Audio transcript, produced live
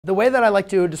The way that I like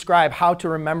to describe how to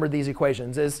remember these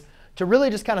equations is to really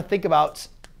just kind of think about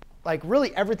like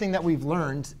really everything that we've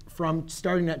learned from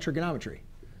starting at trigonometry.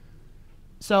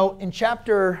 So in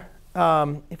chapter,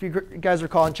 if you guys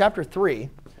recall, in chapter 3,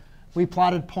 we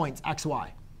plotted points x,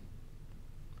 y.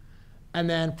 And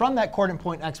then from that coordinate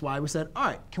point x, y, we said, all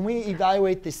right, can we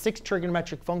evaluate the 6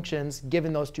 trigonometric functions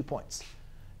given those 2 points?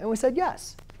 And we said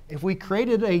yes. If we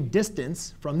created a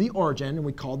distance from the origin, and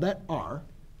we called that r,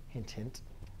 hint, hint,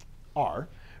 r,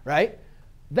 right?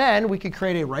 Then we could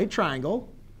create a right triangle.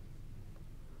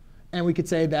 And we could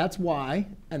say that's y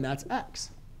and that's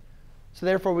x. So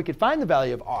therefore, we could find the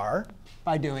value of r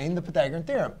by doing the Pythagorean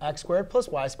theorem. X squared plus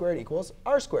y squared equals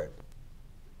r squared,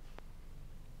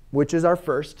 which is our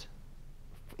first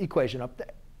equation up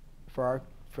there for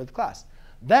the class.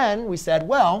 Then we said,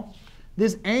 well,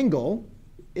 this angle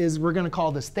is, we're going to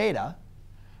call this theta.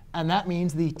 And that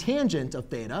means the tangent of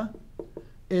theta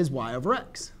is y over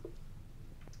x.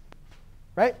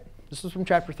 Right? This was from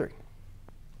chapter 3,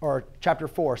 or chapter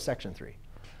 4, section 3.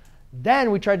 Then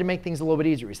we tried to make things a little bit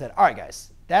easier. We said, all right,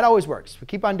 guys, that always works. We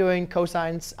keep on doing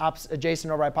cosines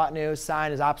adjacent over hypotenuse.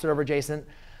 Sine is opposite over adjacent.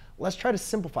 Let's try to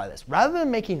simplify this. Rather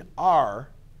than making r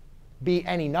be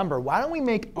any number, why don't we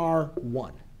make r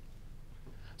 1?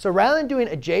 So rather than doing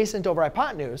adjacent over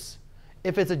hypotenuse,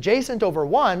 if it's adjacent over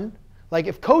 1, like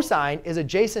if cosine is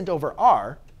adjacent over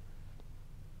r,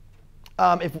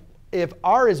 if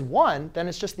r is 1, then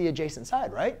it's just the adjacent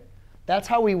side, right? That's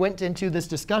how we went into this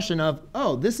discussion of,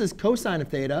 oh, this is cosine of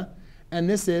theta, and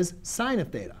this is sine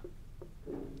of theta,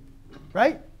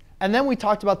 right? And then we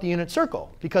talked about the unit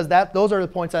circle, because those are the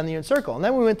points on the unit circle. And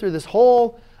then we went through this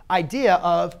whole idea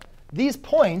of these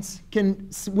points can,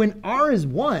 when r is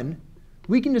 1,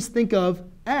 we can just think of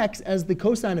x as the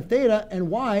cosine of theta and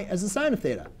y as the sine of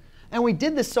theta. And we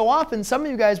did this so often, some of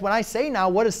you guys, when I say now,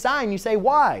 what is sine, you say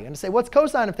y. And I say, what's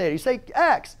cosine of theta? You say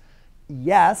x.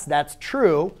 Yes, that's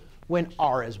true when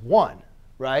r is 1,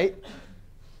 right?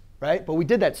 Right? But we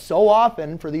did that so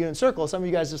often for the unit circle, some of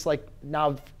you guys just like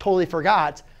now totally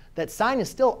forgot that sine is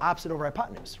still opposite over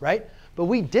hypotenuse, right? But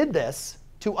we did this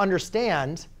to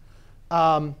understand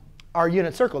our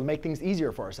unit circle, to make things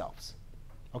easier for ourselves.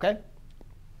 OK?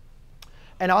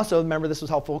 And also, remember, this was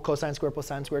helpful. Cosine squared plus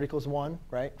sine squared equals 1,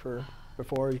 right? For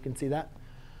before, you can see that.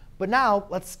 But now,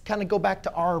 let's kind of go back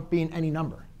to r being any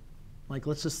number. Like,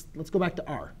 let's go back to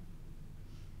r.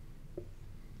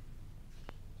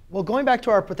 Well, going back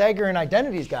to our Pythagorean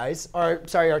identities, guys, our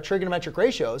trigonometric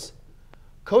ratios,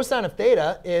 cosine of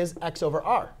theta is x over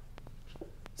r.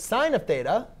 Sine of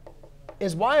theta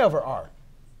is y over r.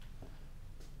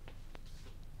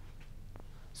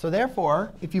 So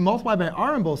therefore, if you multiply by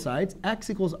r on both sides,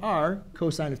 x equals r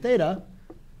cosine of theta,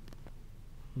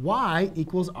 y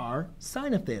equals r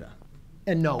sine of theta.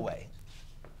 And no way.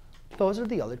 Those are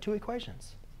the other 2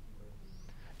 equations.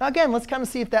 Now again, let's kind of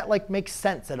see if that like makes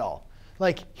sense at all.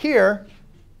 Like here,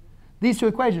 these 2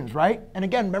 equations, right? And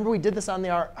again, remember we did this on the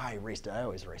I erased it. I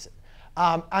always erase it.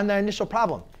 On the initial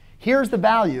problem. Here's the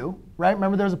value, right?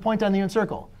 Remember there's a point on the unit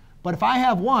circle. But if I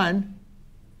have one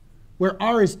where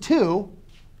r is 2,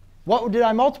 what did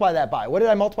I multiply that by? What did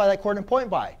I multiply that coordinate point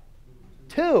by?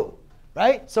 2,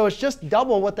 right? So it's just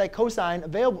double what that cosine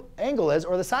available angle is,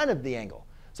 or the sine of the angle.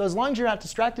 So as long as you're not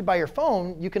distracted by your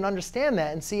phone, you can understand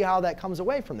that and see how that comes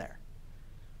away from there.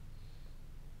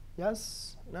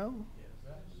 Yes? No?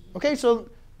 OK, so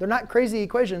they're not crazy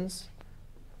equations.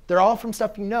 They're all from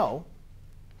stuff you know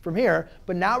from here.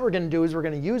 But now what we're going to do is we're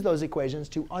going to use those equations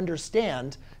to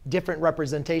understand different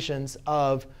representations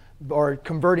of, or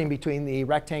converting between the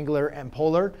rectangular and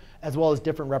polar, as well as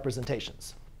different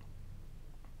representations.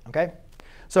 OK?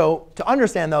 So to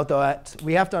understand, though, that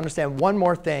we have to understand one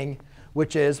more thing,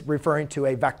 which is referring to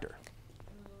a vector.